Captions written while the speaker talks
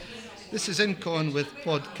This is InCon with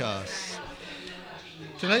podcasts.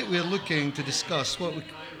 Tonight we're looking to discuss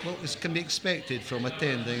can be expected from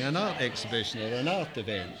attending an art exhibition or an art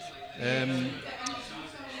event.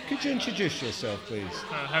 Could you introduce yourself, please?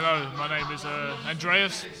 Hello, my name is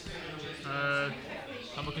Andreas.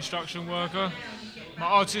 I'm a construction worker. My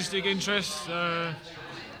artistic interests, I'm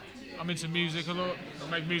into music a lot. I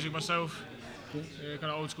make music myself, kind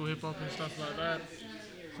of old school hip hop and stuff like that.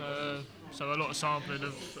 So a lot of sampling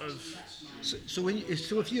of. So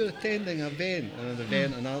if you're attending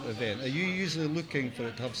an art event, are you usually looking for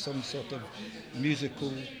it to have some sort of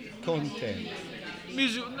musical content?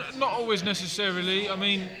 Music, not always necessarily. I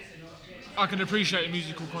mean, I can appreciate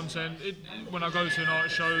musical content when I go to an art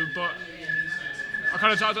show, but I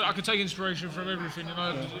can take inspiration from everything.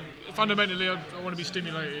 Fundamentally, I want to be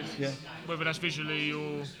stimulated, whether that's visually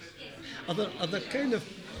or. Are there kind of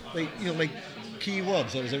like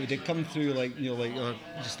keywords, or is it would it come through or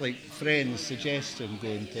just like friends suggesting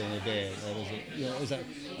going to an event, or is it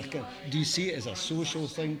do you see it as a social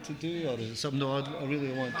thing to do, or is it something I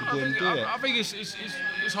really want to go and do it? I think it's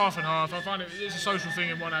half and half. I find it's a social thing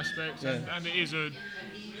in one aspect, and it is it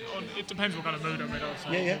depends what kind of mood I'm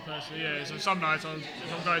in. Personally, So some nights if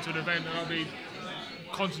I'm going to an event, I'll be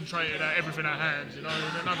concentrated at everything at hand, and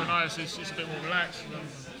another night it's a bit more relaxed.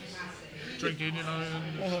 Drinking,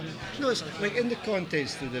 it's like in the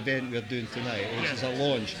context of the event we're doing tonight, which is a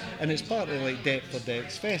launch, and it's part of like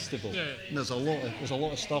Deptford Festival. Yeah. And there's a lot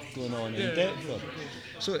of stuff going on in Deptford.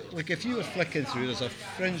 So like if you were flicking through, there's a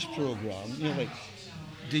fringe programme.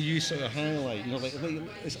 Do you sort of highlight?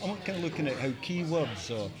 I'm kind of looking at how keywords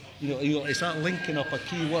or is that linking up a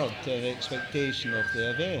keyword to an expectation of the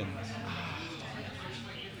event?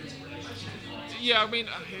 Yeah, I mean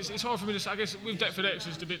it's hard for me to say. I guess with Deptford X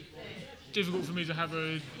it's a bit difficult for me to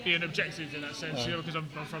be an objective in that sense, because I'm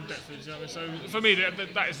from Deptford. So for me,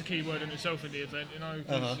 that is the key word in itself in the event.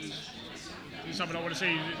 It's something I want to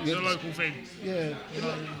see. It's a local thing. Yeah.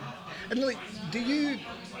 And do you,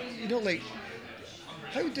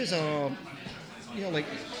 how does an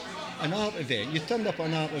art event? You turned up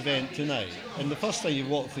an art event tonight, and the first time you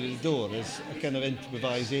walk through the door is a kind of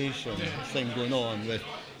improvisation thing going on with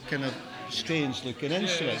kind of strange looking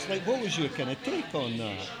instruments. What was your kind of take on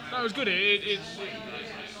that? That was good. It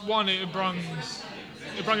brought it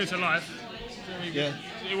to life.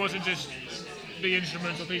 It wasn't just the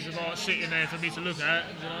instruments or piece of art sitting there for me to look at.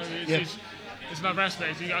 It's another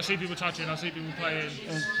aspect. I see people touching, I see people playing.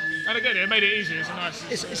 And again, it made it easier. It's a nice.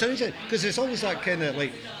 It's interesting because it's always that kind of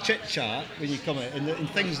like chit chat when you come in, and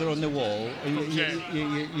things are on the wall, and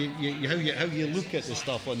how you look at the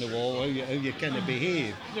stuff on the wall, how you kind of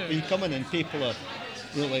behave. Yeah. When you come in and people are,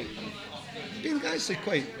 being actually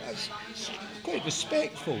quite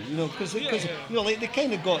respectful, because they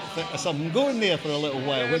kind of got something going there for a little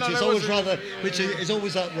while, which is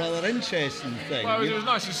always that rather interesting thing. Well, it was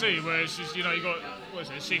nice to see where it's just you got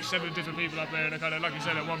 6, 7 different people up there, and kind of like you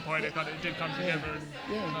said at one point it did come together,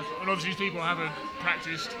 and obviously people haven't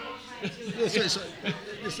practiced. It's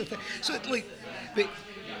the thing. So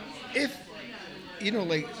if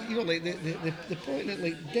the point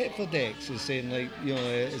that Deptford X is saying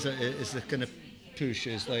is the kind of push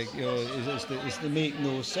is is the make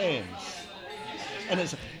no sense, and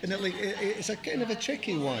it's a kind of a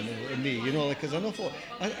tricky one in me, because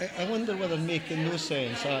I wonder whether making no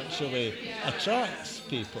sense actually attracts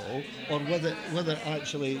people or whether it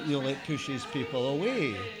actually pushes people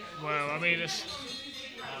away. Well, I mean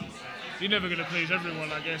you're never going to please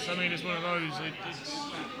everyone, I guess. I mean it's one of those.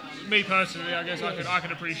 Me personally, I guess I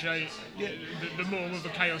can appreciate the more of the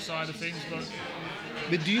chaos side of things,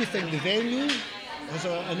 But do you think the venue has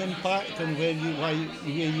an impact on where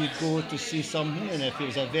you go to see something? And if it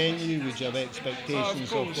was a venue, would you have expectations? Of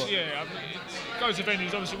course, Go to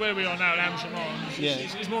venues. Obviously, where we are now at Hampshire Arms,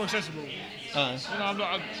 it's more accessible.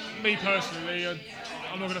 Me personally,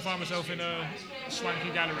 I'm not going to find myself in a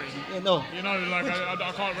swanky gallery. No.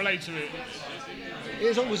 I can't relate to it.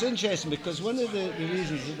 It's always interesting because one of the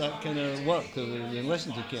reasons that kind of work that we've been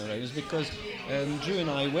listening to came around is because Drew and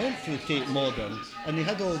I went to the Tate Modern and they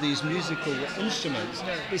had all these musical instruments.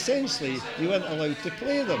 But essentially, you weren't allowed to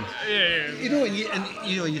play them. Yeah.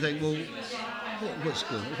 You think, well, what's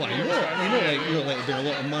going on? Why not? There's been a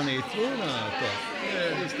lot of money thrown at it.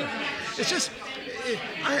 It's just.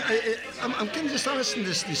 I'm kind of just asking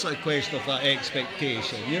this sort of question of that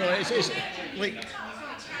expectation. It's like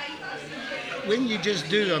when you just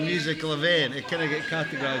do a musical event, it kind of gets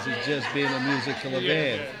categorised as just being a musical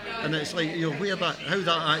event, and it's like how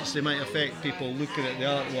that actually might affect people looking at the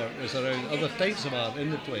artwork that's around other types of art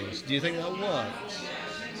in the place. Do you think that works?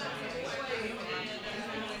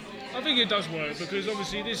 I think it does work because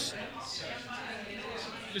obviously this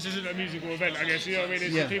isn't a musical event, I guess. You know what I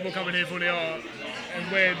mean? It's people coming here for the art,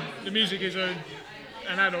 and when the music is an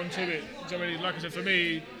add-on to it. So I mean, like I said, for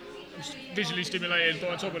me, I'm visually stimulated, but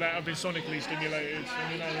on top of that, I've been sonically stimulated.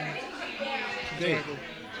 And, you know, it's enjoyable.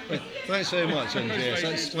 Thanks very much, Andreas.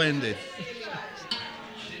 That's splendid.